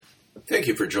Thank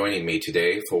you for joining me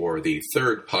today for the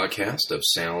third podcast of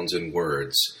Sounds and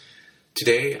Words.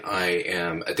 Today I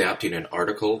am adapting an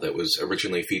article that was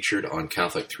originally featured on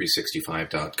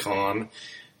Catholic365.com.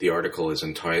 The article is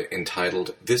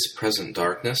entitled, This Present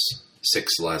Darkness,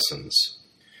 6 Lessons.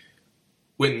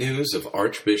 When news of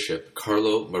Archbishop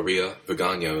Carlo Maria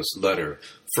Viganò's letter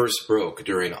first broke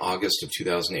during August of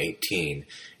 2018,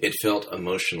 it felt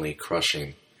emotionally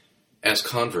crushing. As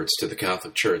converts to the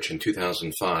Catholic Church in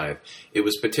 2005, it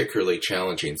was particularly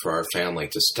challenging for our family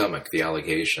to stomach the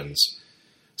allegations.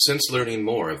 Since learning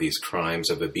more of these crimes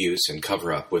of abuse and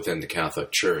cover-up within the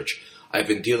Catholic Church, I've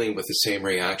been dealing with the same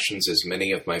reactions as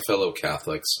many of my fellow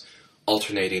Catholics,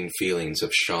 alternating feelings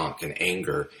of shock and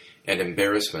anger and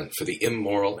embarrassment for the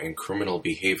immoral and criminal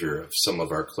behavior of some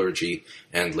of our clergy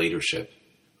and leadership.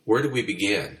 Where do we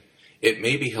begin? It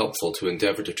may be helpful to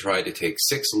endeavor to try to take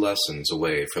 6 lessons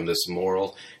away from this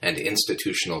moral and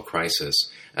institutional crisis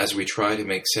as we try to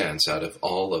make sense out of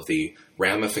all of the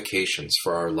ramifications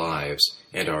for our lives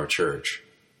and our church.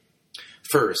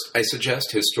 First, I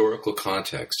suggest historical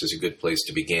context is a good place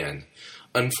to begin.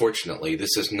 Unfortunately,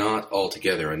 this is not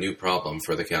altogether a new problem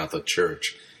for the Catholic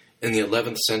Church. In the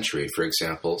 11th century, for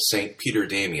example, St. Peter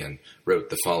Damian wrote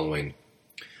the following,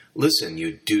 "Listen,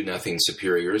 you do-nothing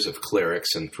superiors of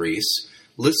clerics and priests.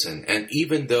 Listen, and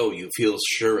even though you feel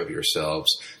sure of yourselves,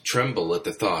 tremble at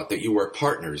the thought that you are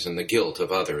partners in the guilt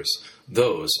of others,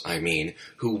 those, I mean,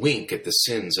 who wink at the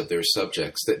sins of their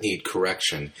subjects that need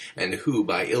correction, and who,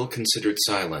 by ill-considered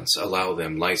silence, allow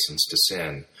them license to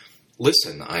sin.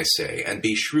 Listen, I say, and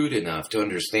be shrewd enough to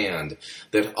understand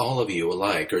that all of you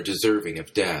alike are deserving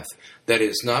of death. That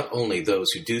is, not only those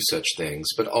who do such things,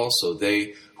 but also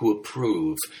they who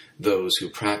approve those who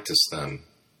practice them."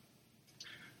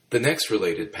 The next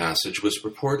related passage was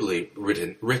reportedly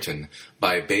written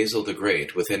by Basil the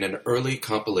Great within an early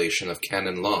compilation of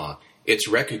canon law. Its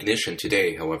recognition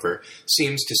today, however,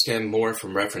 seems to stem more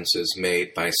from references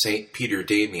made by St. Peter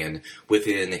Damian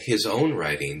within his own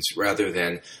writings rather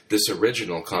than this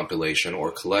original compilation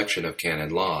or collection of canon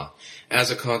law.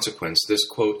 As a consequence, this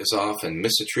quote is often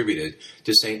misattributed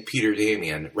to St. Peter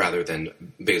Damian rather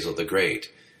than Basil the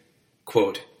Great.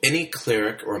 Quote, "Any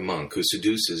cleric or monk who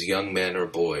seduces young men or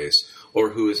boys,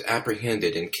 or who is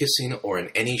apprehended in kissing or in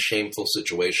any shameful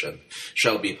situation,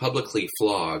 shall be publicly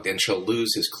flogged and shall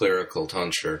lose his clerical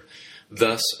tonsure.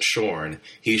 Thus shorn,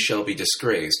 he shall be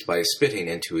disgraced by spitting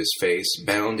into his face,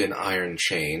 bound in iron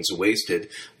chains, wasted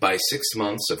by 6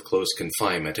 months of close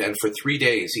confinement, and for 3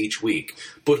 days each week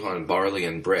put on barley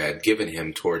and bread given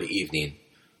him toward evening.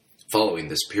 Following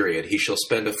this period, he shall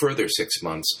spend a further 6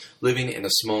 months living in a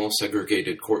small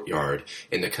segregated courtyard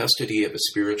in the custody of a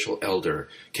spiritual elder,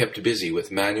 kept busy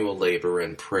with manual labor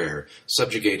and prayer,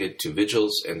 subjugated to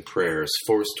vigils and prayers,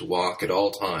 forced to walk at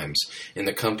all times in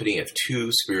the company of 2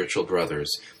 spiritual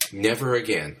brothers, never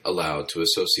again allowed to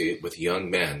associate with young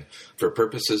men for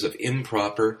purposes of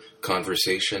improper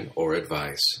conversation or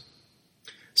advice."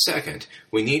 Second,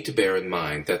 we need to bear in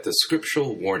mind that the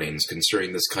scriptural warnings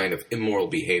concerning this kind of immoral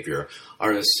behavior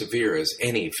are as severe as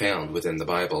any found within the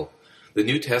Bible. The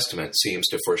New Testament seems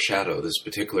to foreshadow this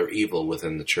particular evil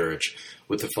within the Church,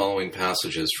 with the following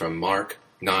passages from Mark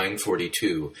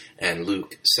 9:42 and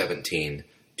Luke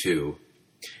 17:2.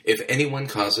 "If anyone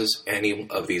causes any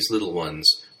of these little ones,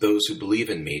 those who believe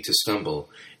in me, to stumble,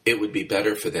 it would be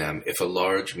better for them if a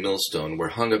large millstone were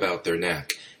hung about their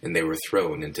neck and they were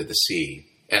thrown into the sea."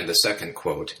 And the second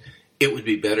quote, "It would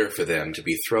be better for them to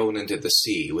be thrown into the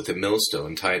sea with a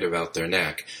millstone tied about their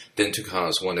neck than to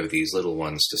cause one of these little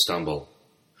ones to stumble."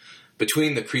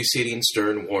 Between the preceding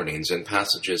stern warnings and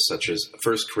passages such as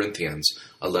 1 Corinthians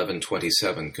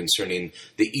 11:27 concerning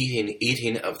the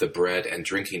eating of the bread and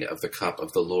drinking of the cup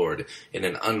of the Lord in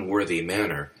an unworthy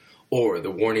manner, or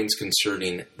the warnings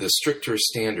concerning the stricter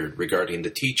standard regarding the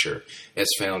teacher, as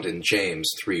found in James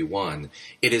 3:1,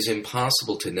 it is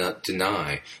impossible to not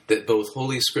deny that both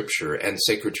Holy Scripture and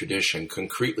sacred tradition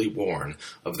concretely warn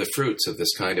of the fruits of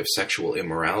this kind of sexual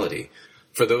immorality.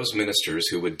 For those ministers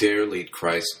who would dare lead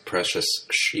Christ's precious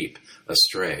sheep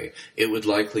astray, it would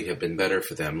likely have been better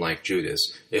for them, like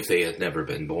Judas, if they had never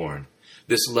been born.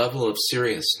 This level of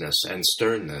seriousness and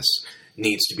sternness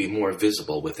needs to be more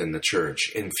visible within the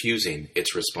Church, infusing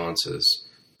its responses.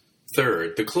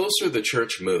 Third, the closer the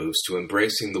Church moves to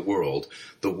embracing the world,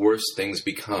 the worse things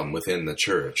become within the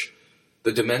Church.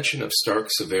 The dimension of stark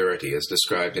severity, as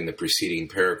described in the preceding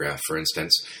paragraph, for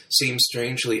instance, seems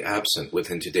strangely absent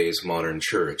within today's modern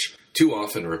Church, too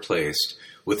often replaced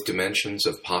with dimensions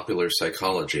of popular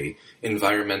psychology,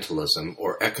 environmentalism,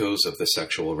 or echoes of the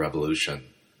sexual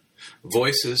revolution.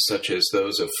 Voices such as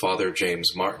those of Father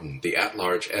James Martin, the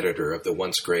at-large editor of the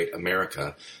once great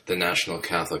America, the National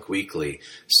Catholic Weekly,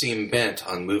 seem bent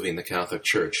on moving the Catholic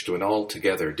Church to an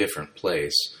altogether different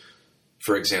place.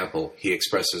 For example, he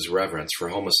expresses reverence for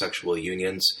homosexual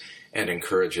unions and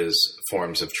encourages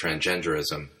forms of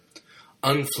transgenderism.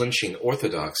 Unflinching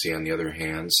orthodoxy, on the other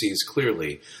hand, sees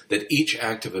clearly that each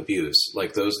act of abuse,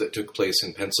 like those that took place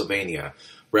in Pennsylvania,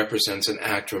 represents an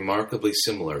act remarkably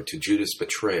similar to Judas'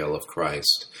 betrayal of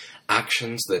Christ,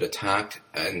 actions that attack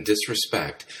and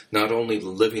disrespect not only the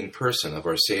living person of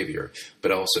our Savior,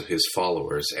 but also his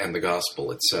followers and the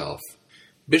gospel itself.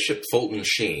 Bishop Fulton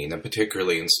Sheen, a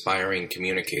particularly inspiring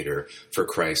communicator for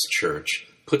Christ's Church,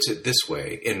 puts it this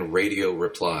way in Radio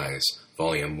Replies,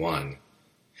 Volume 1.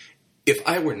 If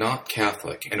I were not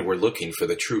Catholic and were looking for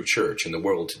the true church in the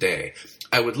world today,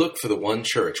 I would look for the one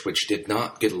church which did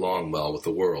not get along well with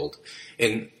the world.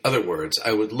 In other words,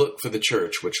 I would look for the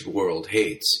church which the world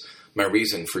hates. My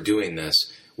reason for doing this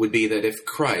would be that if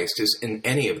Christ is in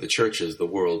any of the churches of the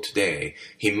world today,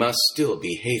 he must still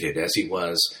be hated as he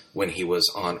was when he was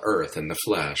on earth in the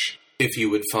flesh. If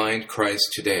you would find Christ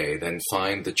today, then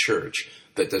find the church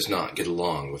that does not get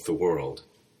along with the world.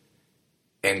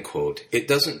 End quote. It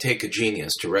doesn't take a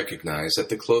genius to recognize that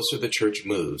the closer the church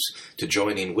moves to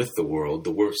joining with the world,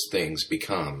 the worse things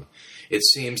become. It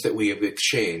seems that we have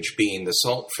exchanged being the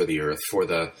salt for the earth for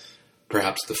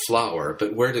perhaps the flour,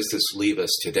 but where does this leave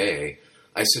us today?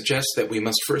 I suggest that we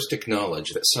must first acknowledge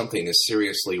that something is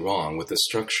seriously wrong with the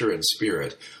structure and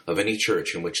spirit of any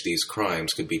church in which these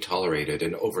crimes could be tolerated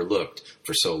and overlooked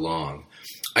for so long.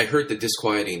 I heard the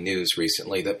disquieting news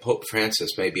recently that Pope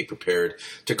Francis may be prepared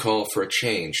to call for a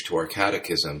change to our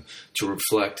catechism to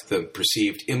reflect the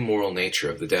perceived immoral nature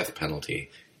of the death penalty,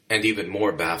 and even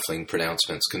more baffling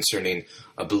pronouncements concerning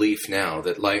a belief now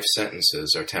that life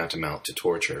sentences are tantamount to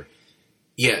torture.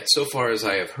 Yet, so far as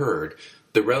I have heard,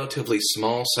 the relatively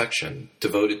small section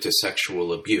devoted to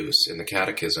sexual abuse in the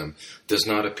Catechism does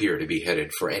not appear to be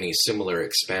headed for any similar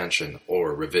expansion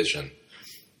or revision.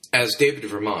 As David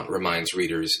Vermont reminds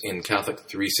readers in Catholic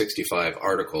 365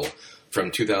 article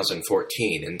from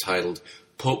 2014 entitled,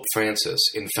 Pope Francis,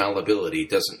 Infallibility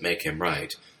Doesn't Make Him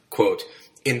Right, quote,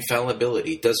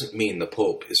 infallibility doesn't mean the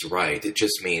Pope is right, it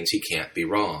just means he can't be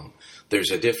wrong.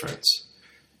 There's a difference.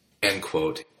 End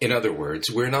quote. In other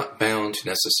words, we're not bound to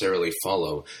necessarily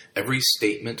follow every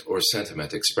statement or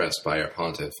sentiment expressed by our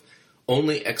pontiff.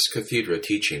 Only ex cathedra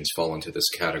teachings fall into this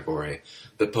category.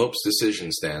 The Pope's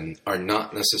decisions, then, are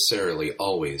not necessarily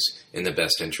always in the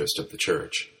best interest of the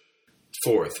Church.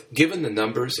 Fourth, given the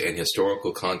numbers and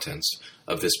historical contents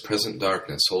of this present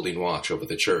darkness holding watch over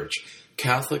the Church,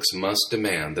 Catholics must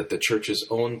demand that the Church's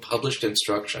own published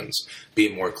instructions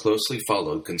be more closely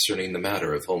followed concerning the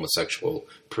matter of homosexual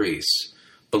priests.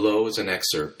 Below is an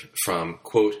excerpt from,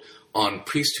 quote, On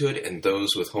Priesthood and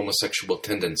Those with Homosexual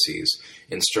Tendencies,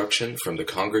 Instruction from the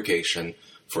Congregation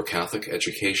for Catholic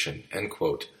Education, end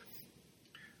quote.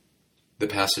 The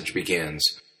passage begins,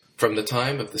 From the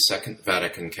time of the Second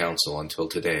Vatican Council until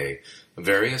today,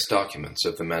 various documents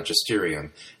of the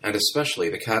Magisterium, and especially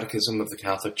the Catechism of the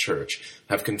Catholic Church,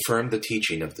 have confirmed the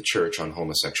teaching of the Church on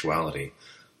homosexuality.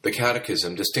 The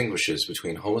Catechism distinguishes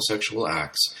between homosexual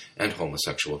acts and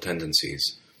homosexual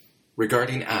tendencies.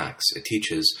 Regarding acts, it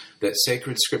teaches that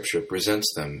sacred Scripture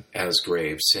presents them as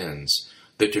grave sins.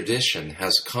 The tradition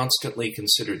has constantly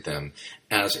considered them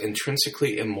as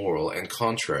intrinsically immoral and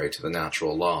contrary to the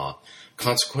natural law.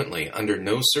 Consequently, under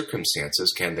no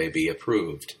circumstances can they be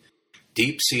approved.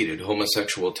 Deep-seated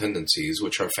homosexual tendencies,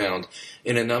 which are found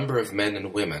in a number of men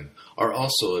and women, are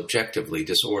also objectively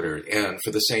disordered and,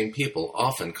 for the same people,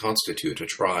 often constitute a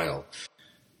trial.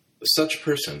 Such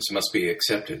persons must be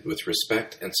accepted with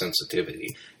respect and sensitivity.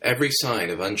 Every sign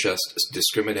of unjust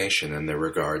discrimination in their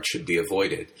regard should be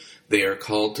avoided. They are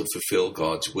called to fulfill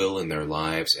God's will in their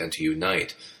lives and to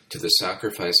unite to the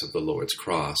sacrifice of the Lord's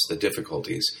cross the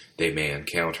difficulties they may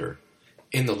encounter.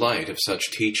 In the light of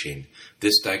such teaching,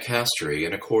 this dicastery,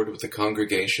 in accord with the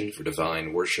Congregation for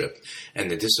Divine Worship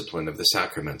and the discipline of the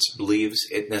sacraments, believes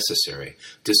it necessary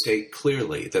to state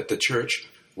clearly that the Church,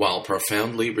 while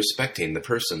profoundly respecting the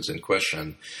persons in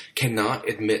question, cannot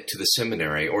admit to the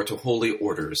seminary or to holy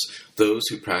orders those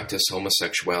who practice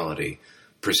homosexuality,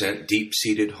 present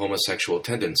deep-seated homosexual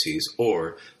tendencies,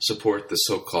 or support the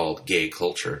so-called gay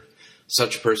culture.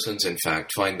 Such persons, in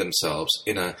fact, find themselves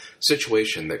in a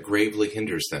situation that gravely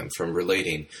hinders them from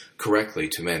relating correctly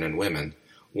to men and women.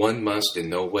 One must in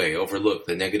no way overlook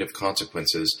the negative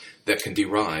consequences that can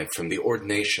derive from the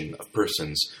ordination of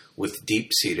persons with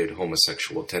deep-seated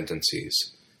homosexual tendencies.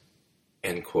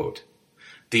 End quote.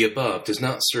 The above does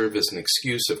not serve as an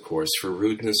excuse, of course, for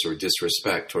rudeness or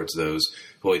disrespect towards those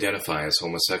who identify as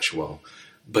homosexual,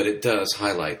 but it does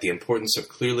highlight the importance of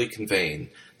clearly conveying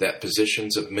that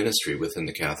positions of ministry within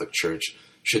the Catholic Church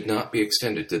should not be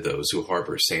extended to those who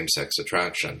harbor same-sex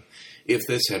attraction. If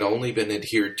this had only been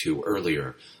adhered to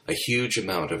earlier, a huge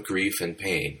amount of grief and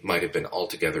pain might have been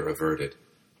altogether averted.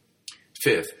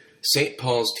 Fifth, St.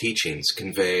 Paul's teachings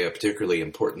convey a particularly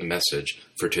important message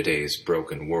for today's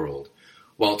broken world.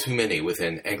 While too many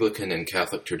within Anglican and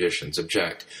Catholic traditions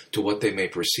object to what they may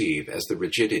perceive as the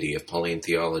rigidity of Pauline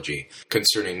theology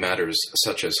concerning matters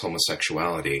such as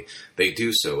homosexuality, they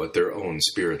do so at their own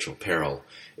spiritual peril.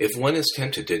 If one is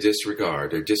tempted to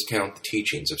disregard or discount the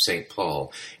teachings of St.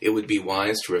 Paul, it would be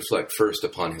wise to reflect first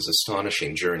upon his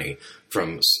astonishing journey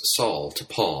from Saul to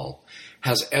Paul.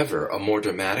 Has ever a more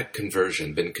dramatic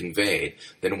conversion been conveyed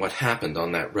than what happened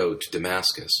on that road to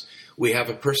Damascus? We have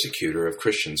a persecutor of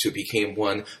Christians who became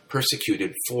one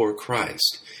persecuted for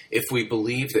Christ. If we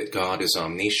believe that God is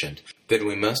omniscient, then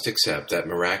we must accept that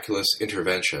miraculous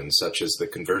interventions such as the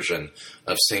conversion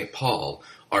of St. Paul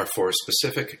are for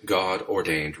specific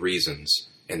God-ordained reasons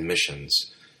and missions.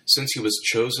 Since he was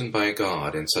chosen by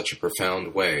God in such a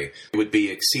profound way, it would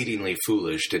be exceedingly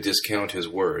foolish to discount his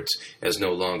words as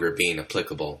no longer being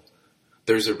applicable.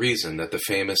 There's a reason that the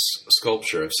famous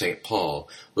sculpture of St. Paul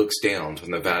looks down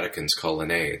from the Vatican's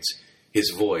colonnades. His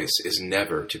voice is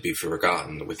never to be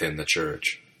forgotten within the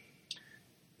Church.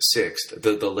 Sixth,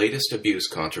 the latest abuse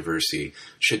controversy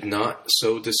should not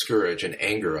so discourage and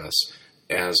anger us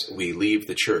as we leave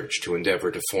the Church to endeavor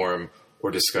to form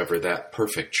or discover that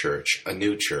perfect church, a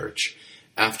new church.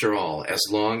 After all, as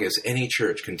long as any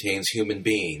church contains human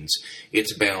beings,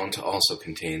 it's bound to also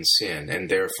contain sin, and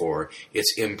therefore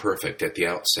it's imperfect at the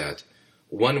outset.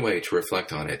 One way to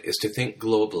reflect on it is to think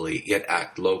globally, yet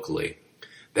act locally.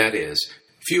 That is,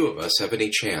 few of us have any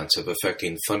chance of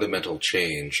effecting fundamental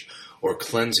change or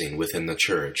cleansing within the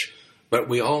church, but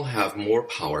we all have more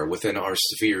power within our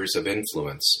spheres of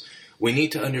influence. We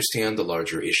need to understand the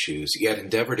larger issues, yet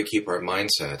endeavor to keep our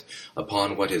mindset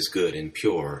upon what is good and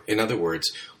pure. In other words,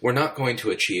 we're not going to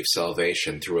achieve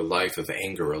salvation through a life of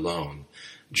anger alone.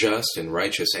 Just and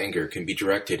righteous anger can be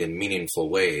directed in meaningful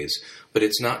ways, but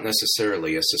it's not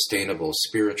necessarily a sustainable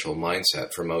spiritual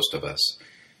mindset for most of us.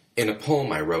 In a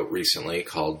poem I wrote recently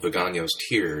called Viganio's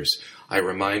Tears, I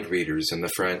remind readers in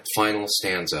the final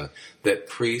stanza that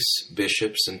priests,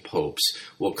 bishops, and popes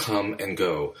will come and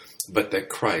go, but that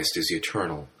Christ is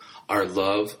eternal. Our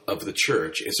love of the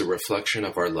Church is a reflection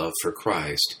of our love for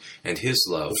Christ and his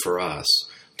love for us.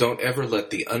 Don't ever let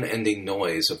the unending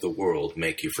noise of the world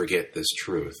make you forget this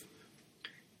truth.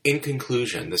 In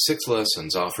conclusion, the 6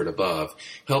 lessons offered above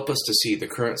help us to see the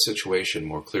current situation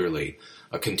more clearly,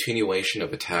 a continuation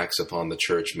of attacks upon the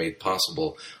Church made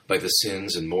possible by the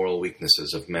sins and moral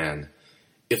weaknesses of men.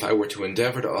 If I were to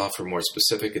endeavor to offer more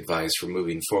specific advice for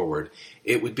moving forward,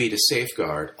 it would be to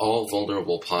safeguard all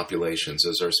vulnerable populations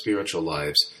as our spiritual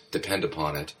lives depend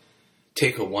upon it.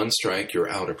 Take a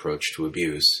one-strike-you're-out approach to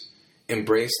abuse.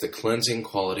 Embrace the cleansing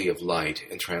quality of light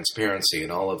and transparency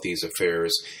in all of these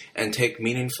affairs, and take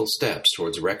meaningful steps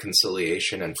towards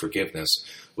reconciliation and forgiveness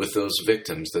with those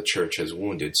victims the Church has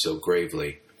wounded so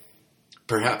gravely.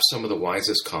 Perhaps some of the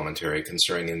wisest commentary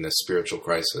concerning this spiritual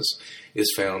crisis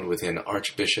is found within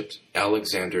Archbishop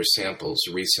Alexander Sample's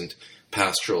recent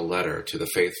pastoral letter to the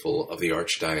faithful of the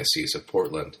Archdiocese of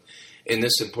Portland. In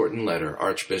this important letter,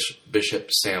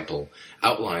 Archbishop Sample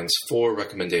outlines 4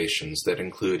 recommendations that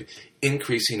include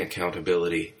increasing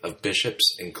accountability of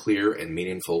bishops in clear and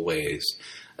meaningful ways,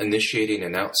 initiating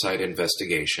an outside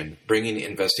investigation, bringing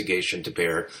investigation to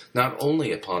bear not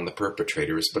only upon the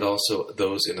perpetrators but also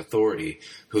those in authority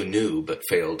who knew but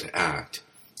failed to act,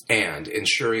 and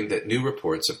ensuring that new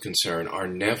reports of concern are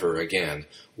never again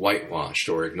whitewashed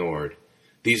or ignored.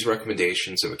 These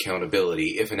recommendations of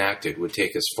accountability, if enacted, would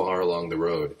take us far along the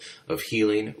road of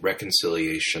healing,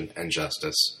 reconciliation, and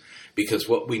justice. Because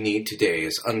what we need today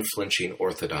is unflinching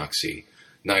orthodoxy.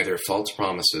 Neither false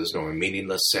promises nor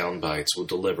meaningless sound bites will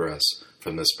deliver us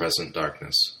from this present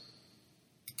darkness.